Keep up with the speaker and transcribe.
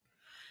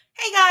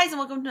guys, and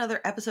welcome to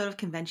another episode of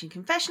Convention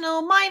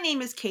Confessional. My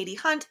name is Katie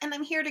Hunt, and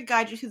I'm here to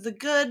guide you through the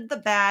good, the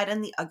bad,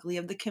 and the ugly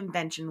of the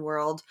convention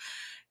world.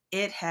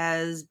 It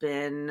has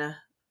been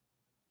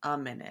a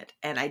minute,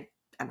 and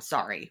I'm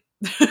sorry.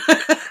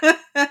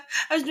 I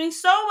was doing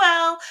so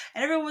well,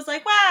 and everyone was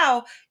like,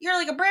 wow, you're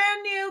like a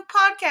brand new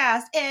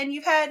podcast, and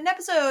you've had an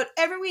episode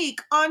every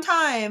week on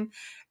time.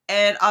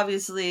 And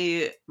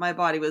obviously, my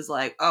body was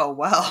like, oh,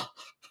 well.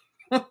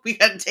 We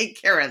had to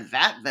take care of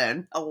that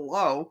then.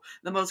 Hello.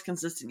 The most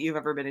consistent you've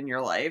ever been in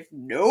your life.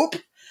 Nope.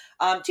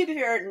 To be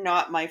fair,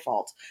 not my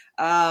fault.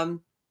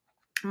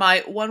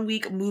 My 1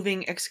 week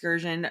moving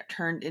excursion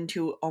turned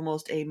into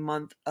almost a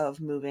month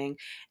of moving,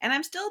 and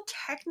I'm still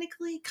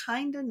technically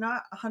kind of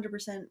not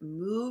 100%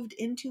 moved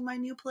into my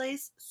new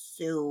place,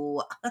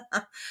 so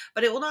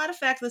but it will not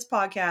affect this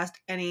podcast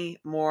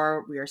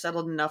anymore. We are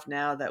settled enough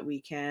now that we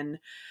can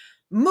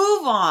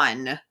move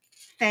on.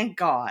 Thank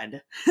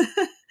God.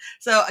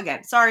 So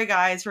again, sorry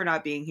guys for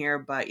not being here,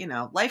 but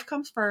life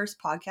comes first.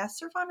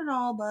 Podcasts are fun and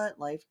all, but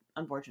life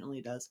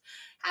unfortunately does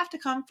have to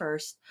come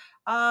first.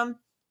 Not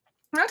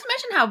to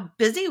mention how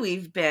busy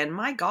we've been.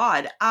 My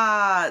God,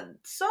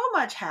 so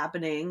much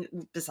happening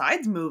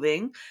besides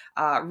moving,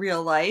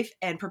 real life,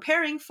 and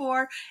preparing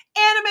for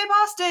Anime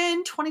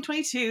Boston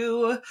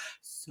 2022.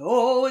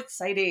 So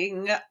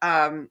exciting.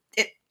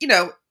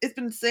 It's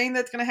been saying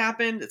that's going to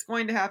happen. It's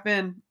going to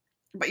happen.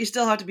 But you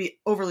still have to be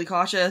overly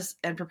cautious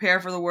and prepare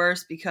for the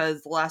worst,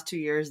 because the last 2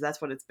 years,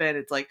 that's what it's been.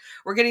 It's like,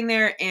 we're getting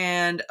there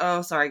and,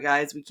 oh, sorry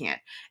guys, we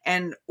can't.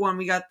 And when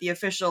we got the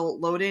official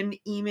load-in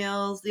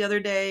emails the other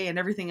day and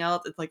everything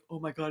else, it's like, oh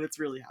my God, it's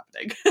really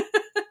happening.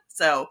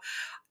 So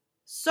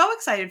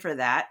excited for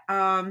that.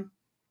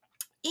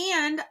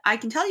 And I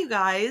can tell you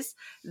guys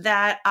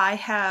that I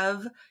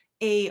have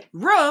a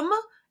room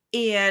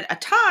and a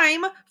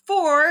time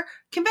for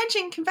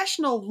Convention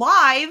Confessional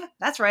Live.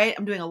 That's right.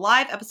 I'm doing a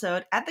live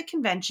episode at the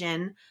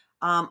convention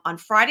on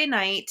Friday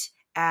night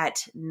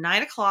at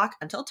 9 o'clock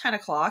until 10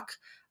 o'clock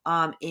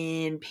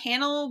in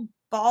Panel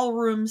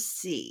Ballroom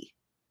C.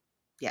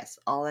 Yes,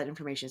 all that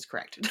information is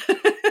correct.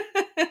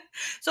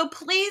 So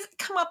please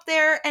come up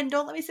there and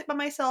don't let me sit by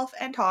myself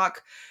and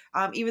talk,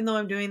 even though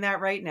I'm doing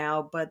that right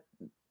now. But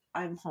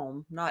I'm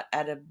home, not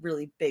at a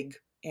really big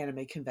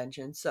anime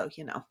convention. So,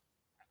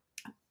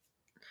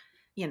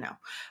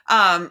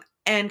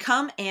 and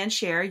come and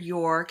share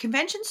your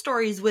convention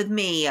stories with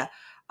me.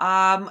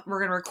 We're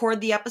going to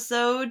record the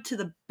episode to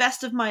the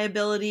best of my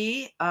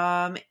ability.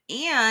 And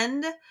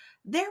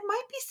there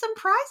might be some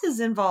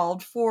prizes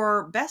involved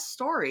for best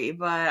story,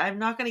 but I'm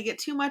not going to get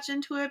too much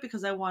into it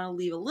because I want to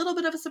leave a little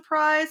bit of a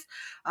surprise.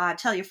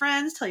 Tell your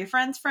friends, tell your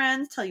friends'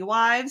 friends, tell your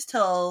wives,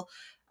 tell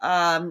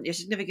your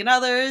significant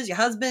others, your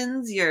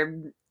husbands, your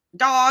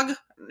dog.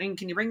 And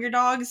can you bring your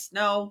dogs?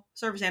 No.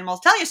 Service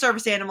animals. Tell your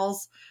service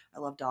animals. I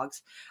love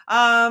dogs.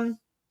 And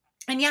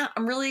yeah,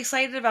 I'm really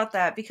excited about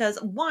that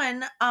because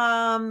one,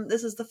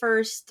 this is the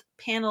first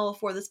panel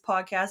for this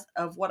podcast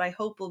of what I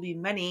hope will be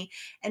many.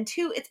 And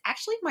two, it's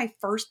actually my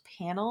first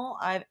panel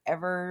I've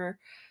ever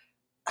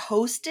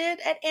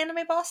hosted at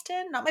Anime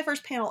Boston. Not my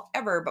first panel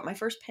ever, but my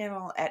first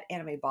panel at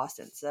Anime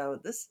Boston. So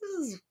this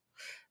is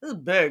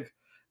big.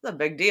 It's a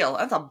big deal.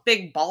 That's a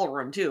big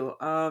ballroom too.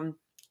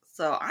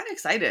 So I'm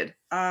excited.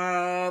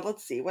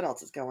 Let's see what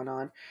else is going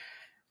on.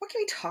 What can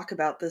we talk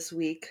about this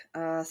week?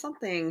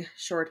 Something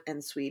short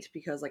and sweet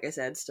because, like I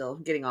said, still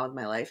getting on with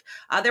my life.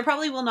 There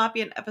probably will not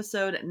be an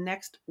episode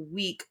next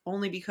week,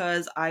 only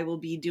because I will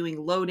be doing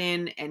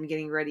load-in and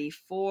getting ready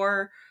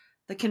for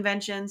the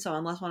convention. So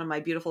unless one of my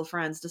beautiful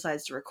friends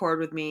decides to record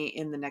with me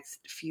in the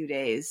next few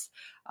days,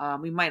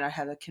 we might not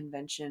have a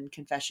convention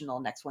confessional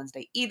next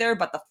Wednesday either.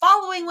 But the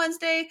following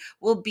Wednesday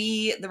will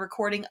be the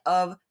recording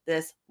of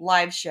this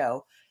live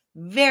show.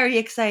 Very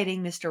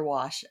exciting, Mr.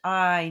 Wash.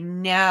 I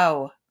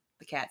know.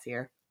 The cat's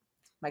here.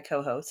 My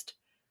co-host.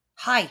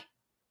 Hi.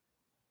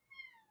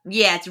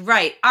 Yeah, it's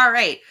right. All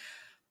right.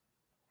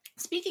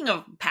 Speaking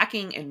of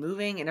packing and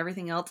moving and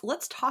everything else,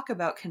 let's talk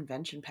about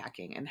convention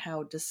packing and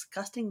how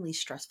disgustingly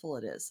stressful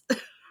it is.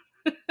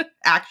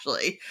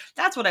 Actually,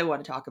 that's what I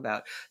want to talk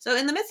about. So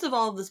in the midst of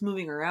all of this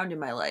moving around in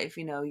my life,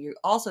 you're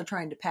also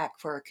trying to pack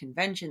for a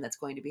convention that's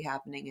going to be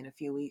happening in a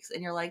few weeks.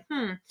 And you're like,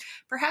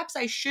 perhaps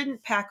I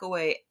shouldn't pack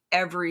away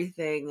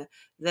everything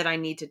that I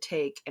need to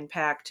take and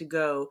pack to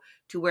go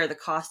to wear the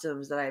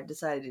costumes that I've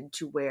decided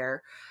to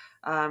wear.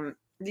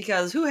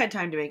 Because who had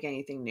time to make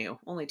anything new?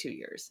 Only 2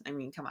 years. I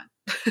mean, come on.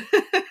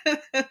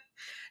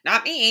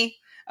 Not me.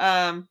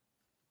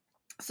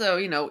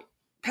 So,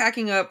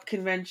 packing up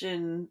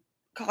convention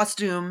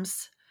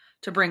costumes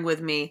to bring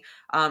with me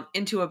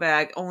into a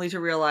bag, only to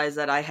realize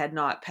that I had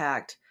not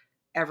packed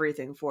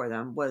everything for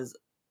them, was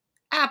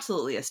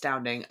absolutely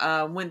astounding.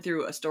 Went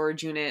through a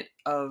storage unit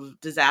of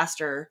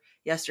disaster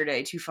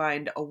yesterday to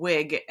find a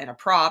wig and a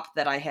prop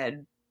that I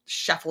had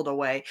shuffled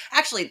away.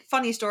 Actually,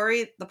 funny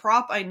story, the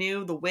prop I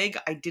knew, the wig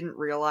I didn't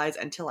realize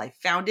until I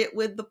found it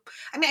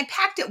I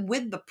packed it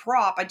with the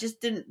prop, I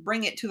just didn't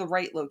bring it to the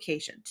right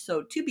location.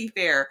 So to be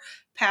fair,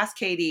 past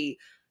Katie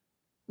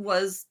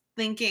was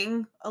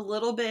thinking a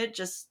little bit,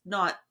 just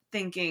not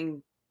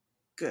thinking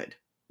good.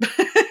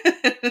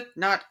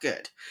 Not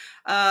good.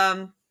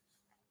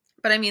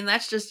 But I mean,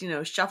 that's just,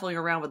 shuffling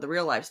around with the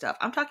real life stuff.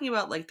 I'm talking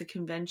about like the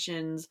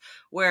conventions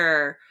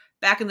where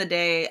back in the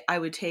day, I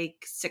would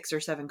take 6 or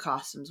 7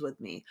 costumes with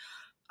me.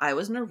 I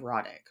was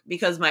neurotic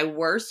because my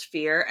worst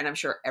fear, and I'm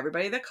sure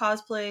everybody that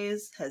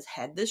cosplays has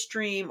had this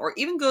dream or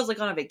even goes like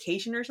on a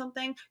vacation or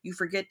something, you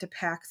forget to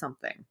pack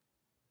something.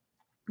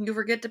 You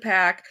forget to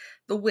pack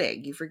the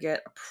wig, you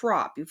forget a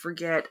prop, you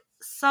forget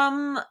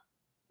some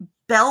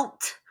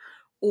belt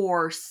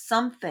or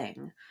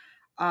something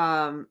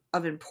of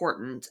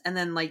importance. And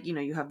then like,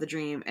 you have the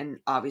dream and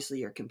obviously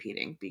you're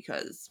competing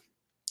because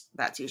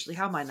that's usually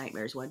how my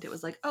nightmares went. It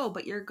was like, oh,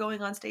 but you're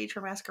going on stage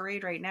for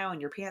masquerade right now and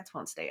your pants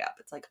won't stay up.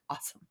 It's like,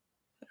 awesome.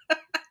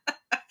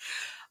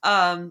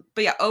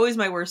 But yeah, always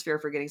my worst fear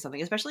forgetting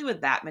something, especially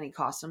with that many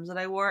costumes that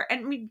I wore.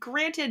 And I mean,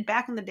 granted,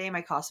 back in the day,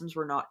 my costumes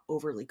were not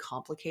overly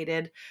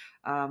complicated.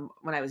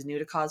 When I was new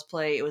to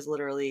cosplay, it was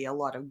literally a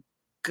lot of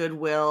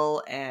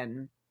Goodwill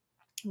and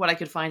what I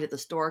could find at the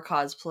store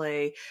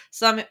cosplay,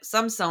 some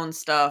sewn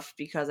stuff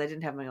because I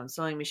didn't have my own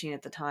sewing machine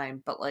at the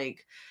time, but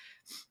like,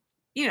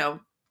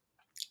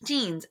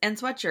 jeans and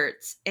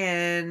sweatshirts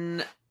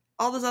and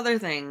all those other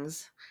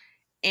things.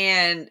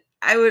 And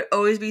I would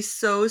always be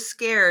so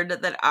scared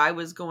that I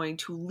was going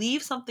to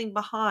leave something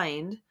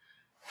behind.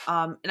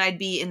 And I'd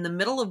be in the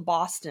middle of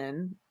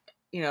Boston,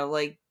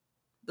 like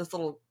this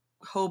little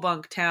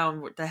hobunk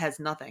town that has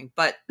nothing,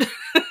 but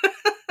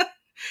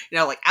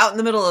like out in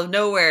the middle of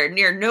nowhere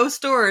near no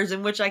stores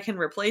in which I can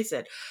replace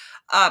it.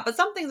 But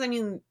some things, I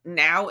mean,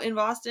 now in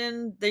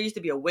Boston, there used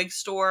to be a wig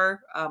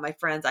store. I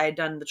had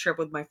done the trip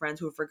with my friends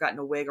who had forgotten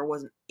a wig or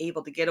wasn't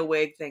able to get a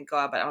wig, thank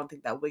God, but I don't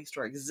think that wig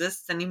store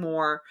exists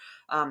anymore.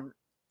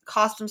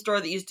 Costume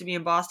store that used to be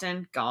in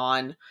Boston,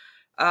 gone.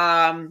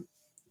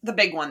 The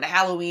big one, the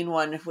Halloween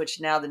one, which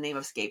now the name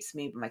escapes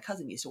me, but my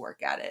cousin used to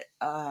work at it.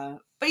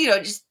 But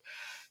just,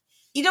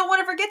 you don't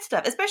want to forget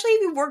stuff, especially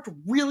if you worked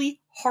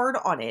really hard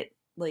on it.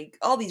 Like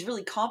all these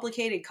really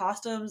complicated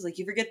costumes, like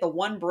you forget the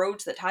one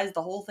brooch that ties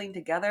the whole thing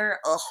together.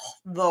 Ugh,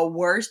 the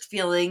worst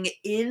feeling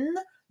in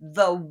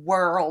the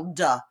world.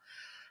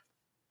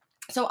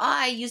 So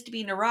I used to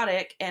be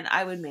neurotic and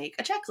I would make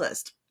a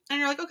checklist. And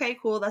you're like, okay,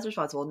 cool, that's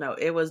responsible. No,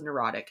 it was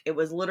neurotic. It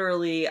was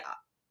literally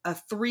a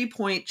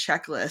 3-point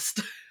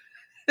checklist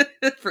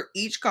for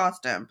each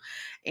costume.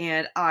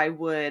 And I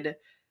would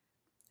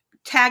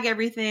tag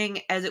everything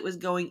as it was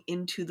going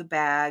into the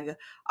bag.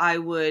 I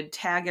would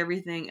tag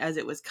everything as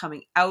it was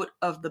coming out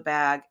of the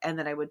bag, and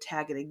then I would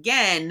tag it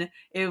again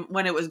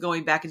when it was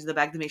going back into the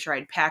bag to make sure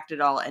I'd packed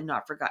it all and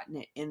not forgotten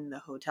it in the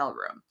hotel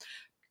room.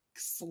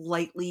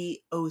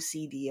 Slightly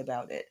OCD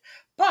about it.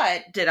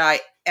 But did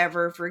I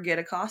ever forget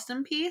a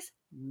costume piece?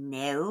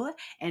 No.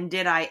 And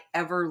did I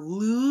ever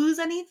lose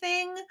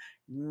anything?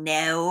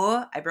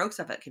 No. I broke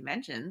stuff at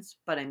conventions,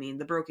 but I mean,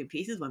 the broken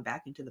pieces went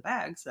back into the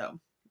bag, so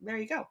there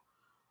you go.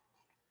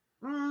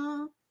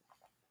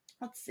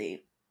 Let's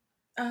see.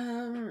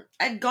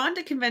 I'd gone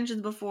to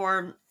conventions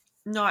before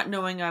not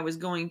knowing I was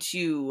going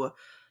to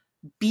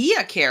be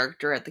a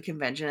character at the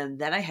convention, and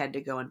then I had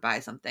to go and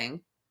buy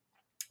something.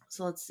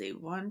 So let's see.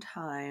 One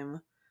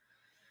time,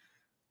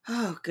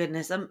 oh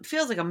goodness, it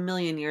feels like a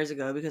million years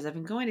ago because I've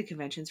been going to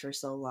conventions for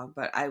so long,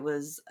 but I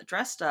was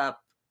dressed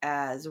up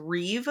as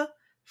Reeve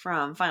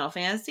from Final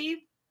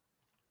Fantasy.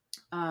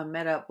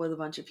 Met up with a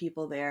bunch of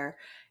people there,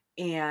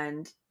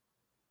 and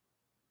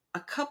a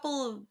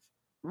couple of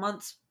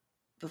months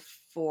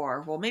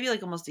before, well, maybe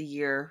like almost a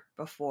year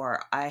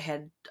before, I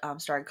had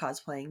started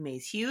cosplaying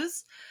Mace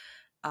Hughes.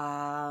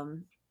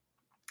 And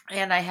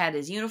I had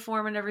his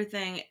uniform and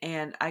everything,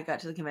 and I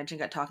got to the convention,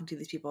 got talking to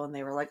these people, and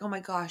they were like, oh my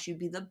gosh, you'd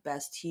be the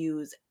best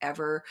Hughes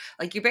ever.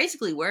 Like, you're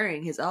basically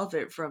wearing his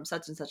outfit from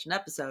such and such an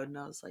episode. And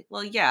I was like,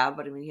 well, yeah,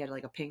 but I mean, he had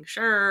like a pink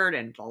shirt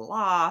and blah, blah,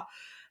 blah.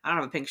 I don't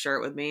have a pink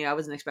shirt with me. I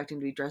wasn't expecting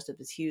to be dressed up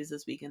as Hughes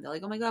this weekend. They're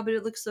like, oh my God, but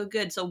it looks so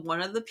good. So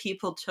one of the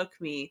people took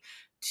me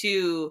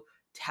to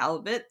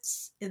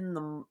Talbot's in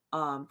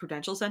the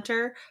Prudential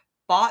Center,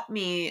 bought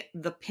me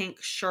the pink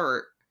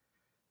shirt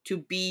to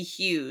be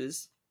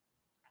Hughes.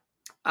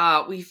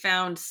 We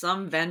found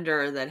some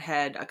vendor that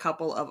had a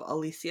couple of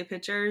Alicia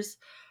pictures,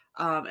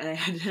 and I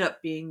ended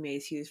up being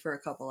Mace Hughes for a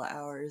couple of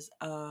hours,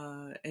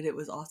 and it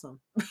was awesome.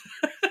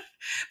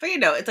 But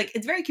it's like,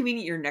 it's very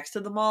convenient. You're next to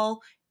the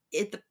mall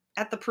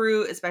at the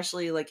Pru,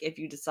 especially like if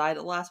you decide at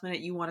the last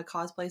minute you want to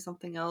cosplay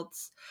something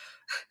else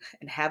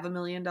and have $1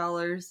 million.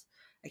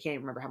 I can't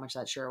even remember how much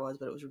that shirt was,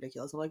 but it was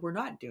ridiculous. I'm like, we're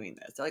not doing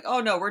this. They're like, oh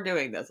no, we're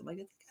doing this. I'm like,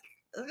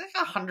 it's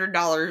like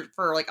 $100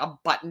 for like a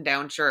button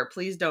down shirt.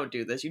 Please don't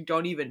do this. You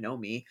don't even know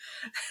me.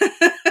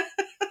 Like,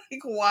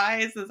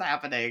 why is this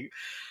happening?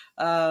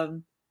 But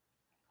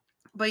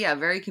yeah,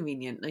 very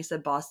convenient. Like I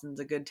said, Boston's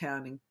a good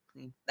town.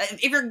 And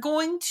if you're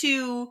going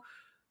to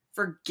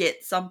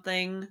forget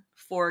something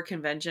for a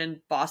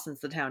convention,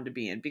 Boston's the town to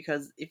be in,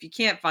 because if you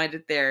can't find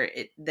it there,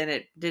 then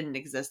it didn't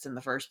exist in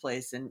the first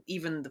place. And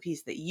even the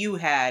piece that you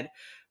had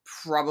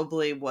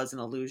probably was an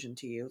illusion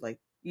to you. Like,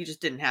 you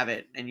just didn't have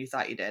it and you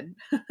thought you did.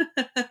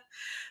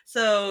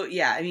 So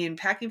yeah, I mean,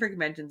 packing for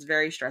conventions,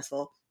 very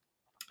stressful.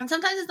 And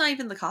sometimes it's not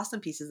even the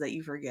costume pieces that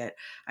you forget.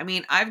 I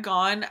mean, I've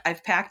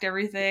packed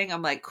everything.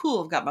 I'm like,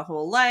 cool, I've got my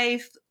whole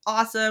life.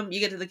 Awesome. You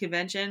get to the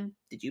convention.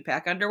 Did you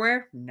pack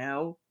underwear?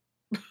 No.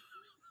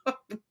 Of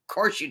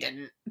course you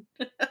didn't.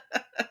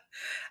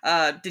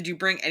 Did you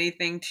bring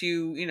anything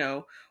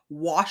to,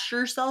 wash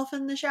yourself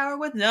in the shower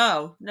with?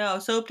 No.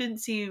 Soap didn't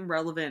seem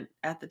relevant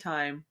at the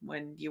time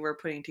when you were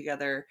putting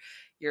together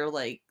your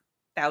like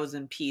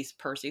 1,000-piece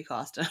Percy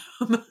costume.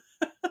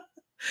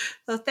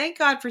 So thank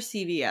God for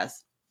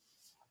CVS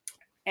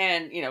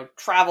and,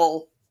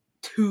 travel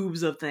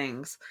tubes of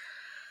things.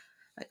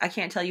 I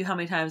can't tell you how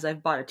many times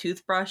I've bought a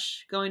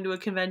toothbrush going to a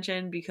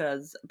convention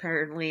because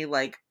apparently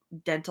like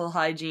dental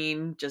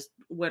hygiene just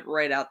went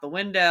right out the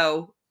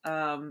window.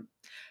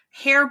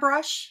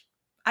 Hairbrush.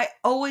 I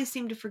always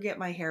seem to forget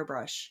my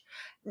hairbrush.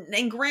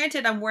 And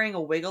granted, I'm wearing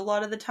a wig a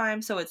lot of the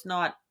time, so it's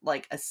not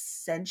like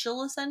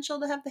essential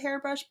to have the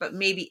hairbrush, but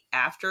maybe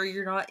after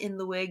you're not in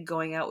the wig,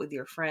 going out with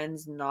your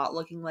friends, not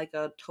looking like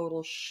a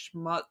total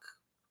schmuck,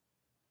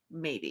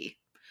 maybe.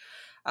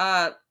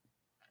 Uh,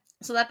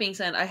 so that being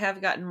said, I have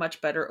gotten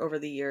much better over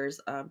the years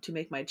to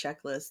make my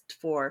checklist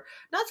for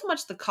not so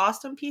much the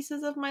costume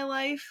pieces of my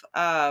life,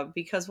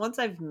 because once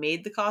I've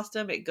made the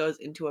costume, it goes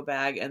into a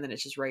bag and then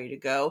it's just ready to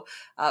go.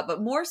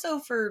 But more so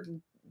for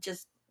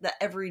just the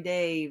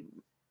everyday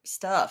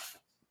stuff,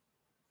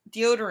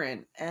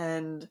 deodorant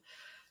and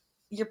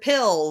your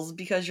pills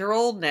because you're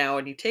old now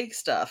and you take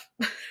stuff,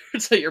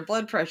 so your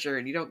blood pressure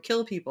and you don't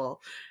kill people.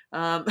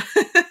 Um,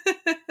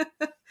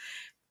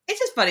 It's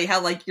just funny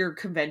how like your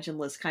convention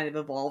list kind of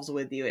evolves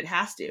with you. It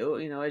has to,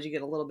 as you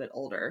get a little bit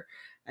older.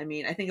 I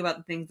mean, I think about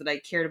the things that I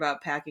cared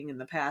about packing in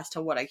the past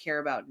to what I care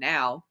about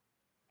now.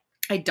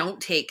 I don't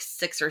take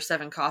 6 or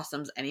 7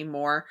 costumes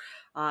anymore.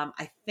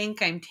 I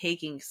think I'm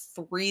taking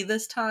 3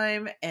 this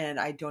time, and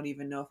I don't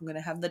even know if I'm going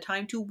to have the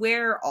time to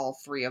wear all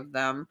 3 of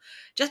them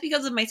just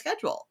because of my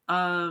schedule.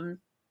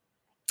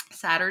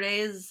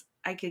 Saturdays,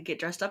 I could get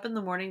dressed up in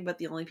the morning, but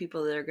the only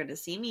people that are going to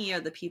see me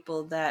are the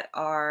people that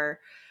are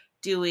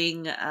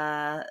doing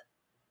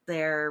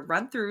their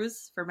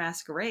run-throughs for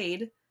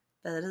Masquerade.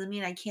 But that doesn't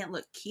mean I can't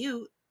look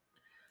cute.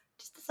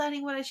 Just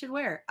deciding what I should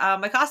wear.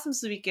 My costumes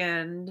this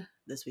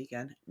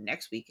weekend,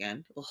 next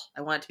weekend. Ugh,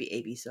 I want it to be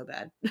AB so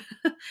bad.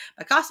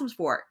 My costumes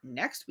for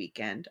next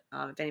weekend,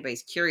 if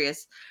anybody's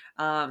curious.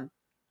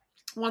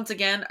 Once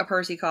again, a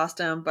Percy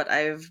costume, but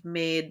I've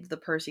made the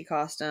Percy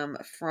costume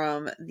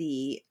from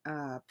the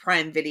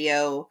Prime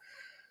Video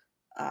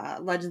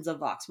Legends of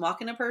Vox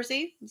Machina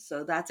Percy,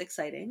 so that's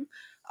exciting.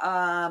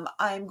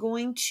 I'm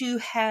going to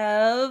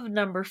have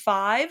number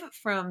 5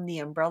 from the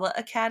Umbrella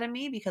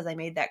Academy because I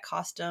made that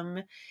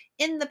costume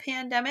in the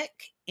pandemic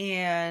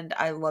and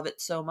I love it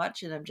so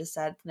much, and I'm just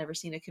sad I've never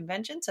seen a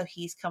convention, so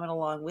he's coming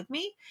along with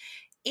me.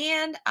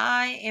 And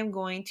I am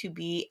going to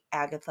be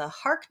Agatha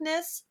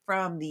Harkness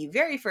from the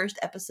very first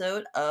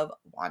episode of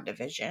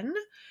WandaVision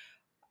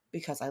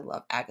because I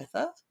love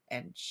Agatha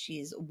and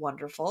she's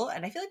wonderful.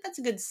 And I feel like that's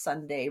a good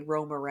Sunday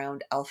roam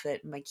around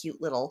outfit, my cute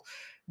little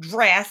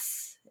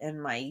dress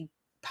and my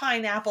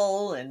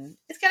pineapple, and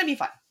it's gonna be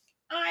fun.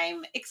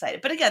 I'm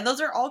excited. But again,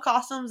 those are all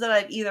costumes that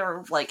I've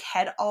either like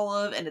had all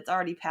of and it's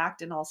already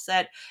packed and all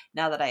set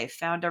now that I have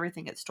found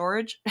everything at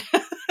storage.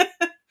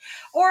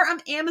 Or I'm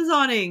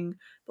Amazoning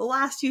the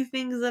last 2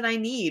 things that I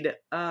need.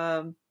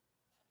 And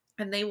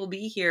they will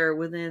be here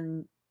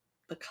within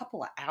a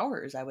couple of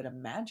hours, I would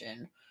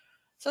imagine.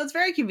 So it's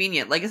very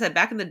convenient. Like I said,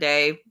 back in the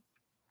day,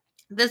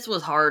 this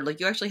was hard. Like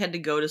you actually had to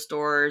go to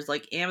stores.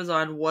 Like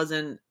Amazon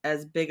wasn't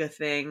as big a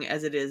thing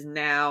as it is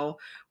now,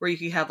 where you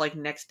could have like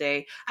next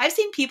day. I've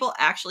seen people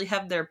actually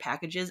have their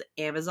packages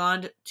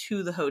Amazoned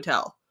to the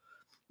hotel.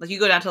 Like you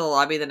go down to the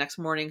lobby the next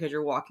morning because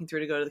you're walking through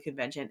to go to the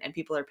convention and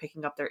people are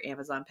picking up their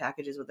Amazon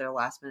packages with their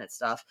last minute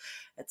stuff.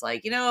 It's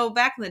like,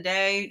 back in the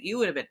day, you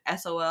would have been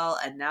SOL,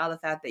 and now the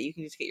fact that you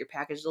can just get your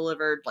package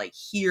delivered like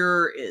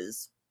here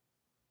is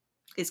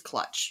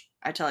clutch.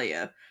 I tell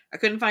you. I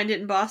couldn't find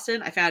it in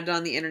Boston. I found it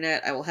on the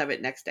internet. I will have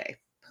it next day.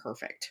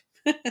 Perfect.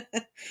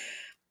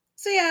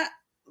 So yeah,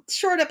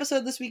 short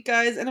episode this week,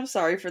 guys, and I'm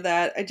sorry for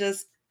that. I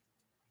just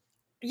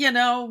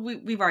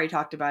we've already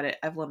talked about it.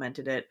 I've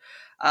lamented it.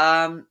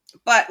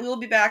 But we will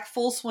be back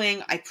full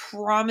swing. I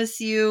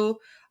promise you.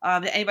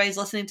 If anybody's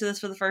listening to this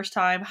for the first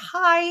time,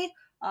 hi.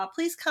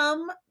 Please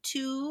come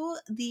to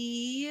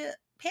the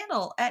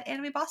panel at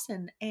Anime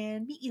Boston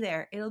and meet you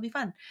there. It'll be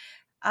fun.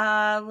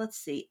 Let's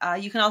see.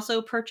 You can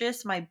also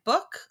purchase my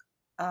book.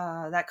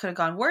 That Could Have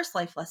Gone Worse,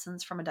 Life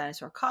Lessons from a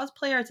Dinosaur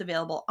Cosplayer. It's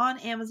available on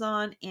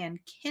Amazon and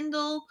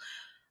Kindle.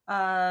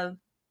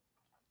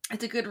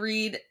 It's a good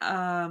read.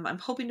 I'm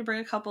hoping to bring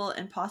a couple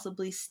and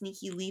possibly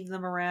sneaky leave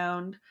them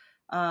around,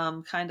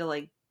 kind of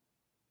like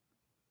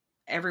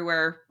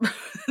everywhere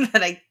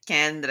that I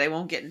can, that I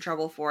won't get in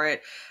trouble for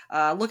it.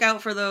 Look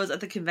out for those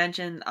at the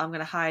convention. I'm going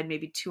to hide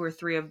maybe 2 or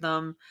 3 of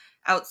them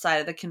outside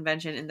of the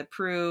convention in the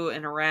Pru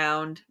and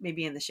around,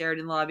 maybe in the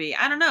Sheridan lobby.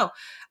 I don't know.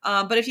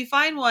 But if you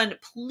find one,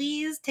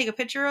 please take a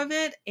picture of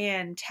it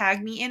and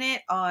tag me in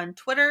it on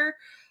Twitter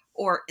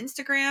or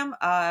Instagram.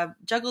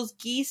 Juggles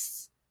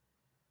Geese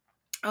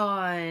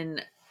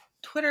on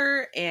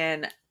Twitter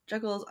and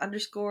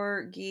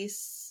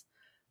Juggles_geese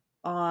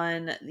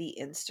on the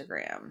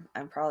Instagram.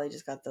 I probably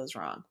just got those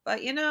wrong, but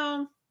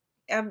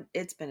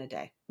it's been a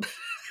day.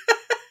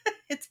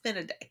 It's been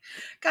a day.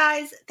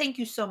 Guys, thank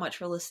you so much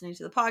for listening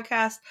to the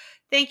podcast.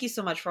 Thank you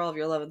so much for all of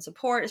your love and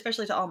support,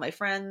 especially to all my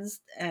friends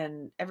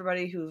and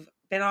everybody who've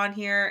been on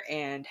here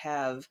and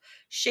have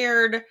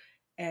shared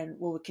and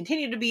will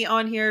continue to be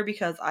on here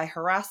because I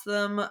harass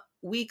them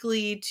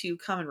weekly to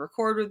come and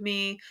record with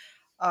me.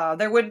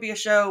 There wouldn't be a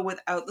show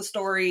without the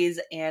stories,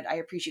 and I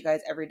appreciate you guys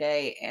every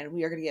day. And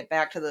we are going to get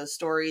back to those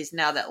stories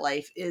now that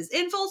life is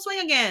in full swing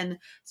again.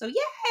 So,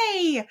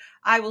 yay!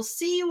 I will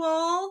see you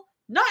all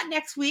not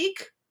next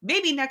week.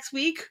 Maybe next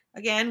week.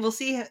 Again, we'll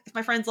see if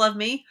my friends love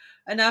me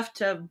enough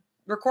to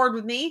record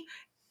with me.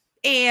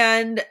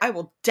 And I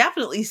will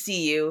definitely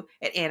see you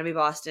at Anime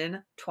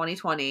Boston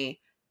 2020.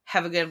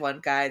 Have a good one,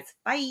 guys.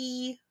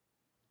 Bye.